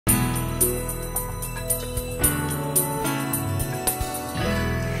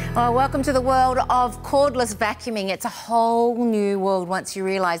Well, welcome to the world of cordless vacuuming. It's a whole new world once you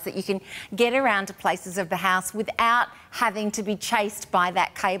realise that you can get around to places of the house without having to be chased by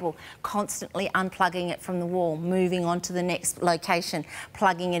that cable, constantly unplugging it from the wall, moving on to the next location,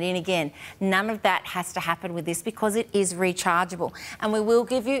 plugging it in again. None of that has to happen with this because it is rechargeable. And we will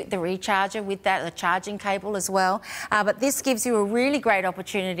give you the recharger with that, the charging cable as well. But this gives you a really great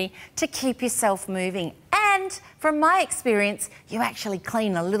opportunity to keep yourself moving. And from my experience, you actually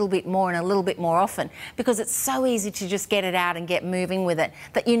clean a little bit more and a little bit more often because it's so easy to just get it out and get moving with it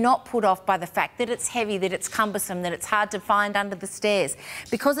that you're not put off by the fact that it's heavy, that it's cumbersome, that it's hard to find under the stairs.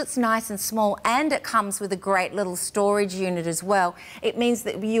 Because it's nice and small and it comes with a great little storage unit as well, it means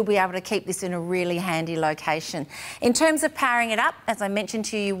that you'll be able to keep this in a really handy location. In terms of powering it up, as I mentioned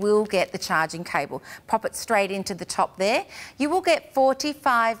to you, you will get the charging cable. Pop it straight into the top there. You will get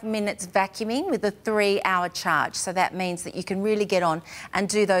 45 minutes vacuuming with a 3-hour charge. So that means that you can really get on and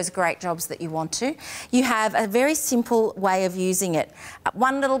do those great jobs that you want to. You have a very simple way of using it.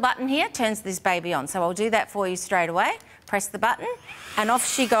 One little button here turns this baby on. So I'll do that for you straight away. Press the button and off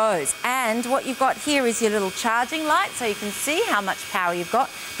she goes. And what you've got here is your little charging light, so you can see how much power you've got.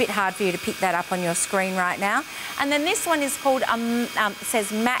 A bit hard for you to pick that up on your screen right now. And then this one is called, it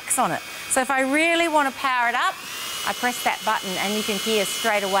says max on it. So if I really want to power it up, I press that button and you can hear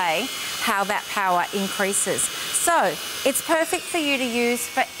straight away how that power increases. So it's perfect for you to use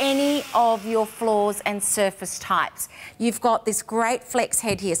for any of your floors and surface types. You've got this great flex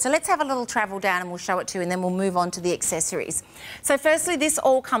head here. So let's have a little travel down and we'll show it to you and then we'll move on to the accessories. So firstly, this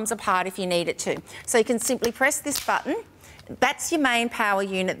all comes apart if you need it to. So you can simply press this button. That's your main power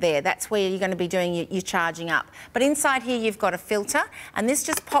unit there. That's where you're going to be doing your charging up. But inside here you've got a filter and this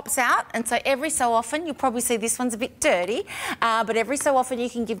just pops out, and so every so often, you'll probably see this one's a bit dirty, but every so often you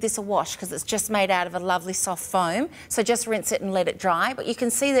can give this a wash because it's just made out of a lovely soft foam. So just rinse it and let it dry. But you can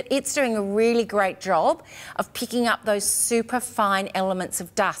see that it's doing a really great job of picking up those super fine elements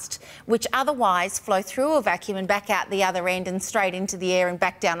of dust, which otherwise flow through a vacuum and back out the other end and straight into the air and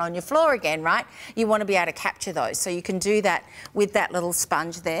back down on your floor again, right? You want to be able to capture those. So you can do that with that little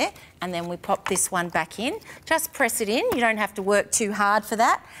sponge there, and then we pop this one back in. Just press it in, you don't have to work too hard for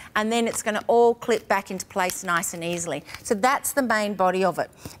that, and then it's going to all clip back into place nice and easily. So that's the main body of it.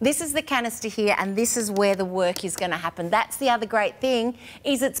 This is the canister here, and this is where the work is going to happen. That's the other great thing,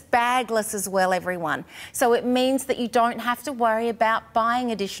 is it's bagless as well, everyone. So it means that you don't have to worry about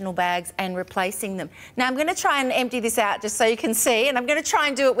buying additional bags and replacing them. Now I'm going to try and empty this out just so you can see, and I'm going to try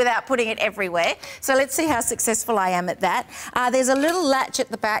and do it without putting it everywhere. So let's see how successful I am at that. There's a little latch at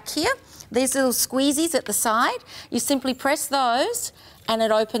the back here. These little squeezies at the side. You simply press those and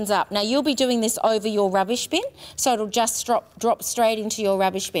it opens up. Now you'll be doing this over your rubbish bin, so it'll just drop straight into your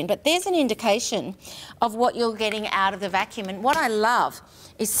rubbish bin. But there's an indication of what you're getting out of the vacuum. And what I love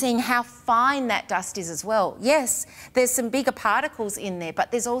is seeing how fine that dust is as well. Yes, there's some bigger particles in there,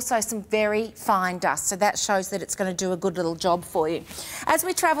 but there's also some very fine dust. So that shows that it's going to do a good little job for you. As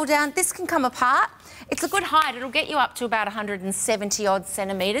we travel down, this can come apart. It's a good height. It'll get you up to about 170 odd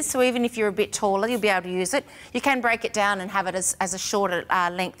centimetres. So even if you're a bit taller, you'll be able to use it. You can break it down and have it as a shorter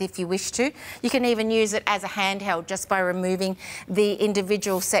length if you wish to. You can even use it as a handheld just by removing the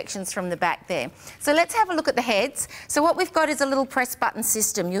individual sections from the back there. So let's have a look at the heads. So what we've got is a little press button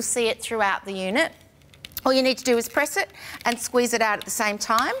system. You'll see it throughout the unit. All you need to do is press it and squeeze it out at the same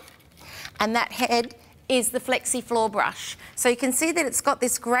time. And that head is the flexi floor brush. So you can see that it's got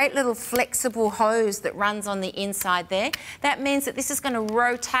this great little flexible hose that runs on the inside there. That means that this is going to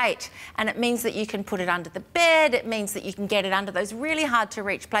rotate, and it means that you can put it under the bed. It means that you can get it under those really hard to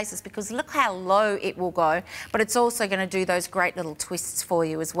reach places because look how low it will go, but it's also going to do those great little twists for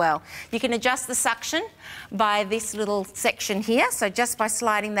you as well. You can adjust the suction by this little section here. So just by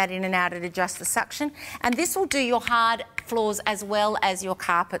sliding that in and out, it adjusts the suction, and this will do your hard floors as well as your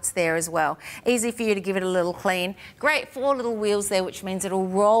carpets there as well. Easy for you to give it a little clean. Great 4 little wheels there, which means it'll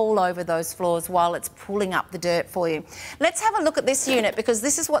roll over those floors while it's pulling up the dirt for you. Let's have a look at this unit because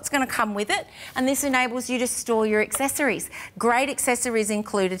this is what's going to come with it, and this enables you to store your accessories. Great accessories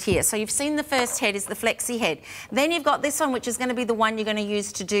included here. So you've seen the first head is the flexi head. Then you've got this one, which is going to be the one you're going to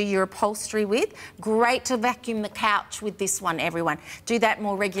use to do your upholstery with. Great to vacuum the couch with this one, everyone. Do that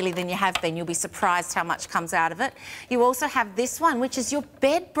more regularly than you have been. You'll be surprised how much comes out of it. You also have this one, which is your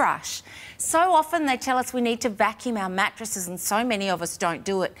bed brush. So often they tell us we need to vacuum our mattresses, and so many of us don't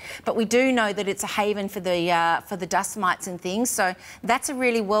do it. But we do know that it's a haven for the dust mites and things. So that's a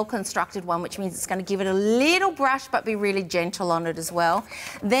really well constructed one, which means it's going to give it a little brush but be really gentle on it as well.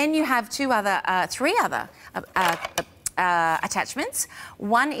 Then you have three other attachments.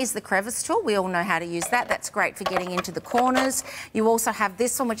 One is the crevice tool. We all know how to use that. That's great for getting into the corners. You also have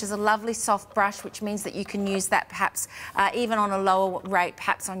this one, which is a lovely soft brush, which means that you can use that perhaps even on a lower rate,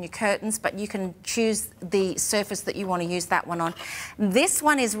 perhaps on your curtains, but you can choose the surface that you want to use that one on. This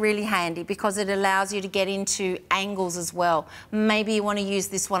one is really handy because it allows you to get into angles as well. Maybe you want to use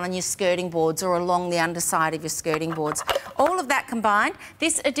this one on your skirting boards or along the underside of your skirting boards. All of that combined,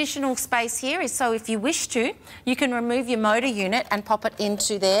 this additional space here is so if you wish to, you can remove your motor unit and pop it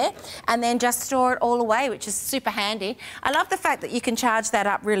into there and then just store it all away, which is super handy. I love the fact that you can charge that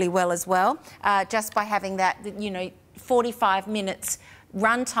up really well as well, just by having that, you know, 45 minutes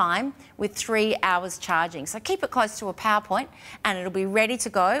run time with 3 hours charging. So keep it close to a power point and it'll be ready to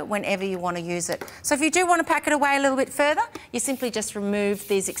go whenever you want to use it. So if you do want to pack it away a little bit further, you simply just remove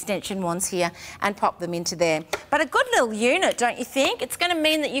these extension wands here and pop them into there. But a good little unit, don't you think? It's going to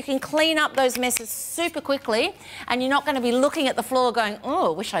mean that you can clean up those messes super quickly and you're not going to be looking at the floor going,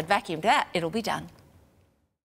 oh, wish I'd vacuumed that. It'll be done.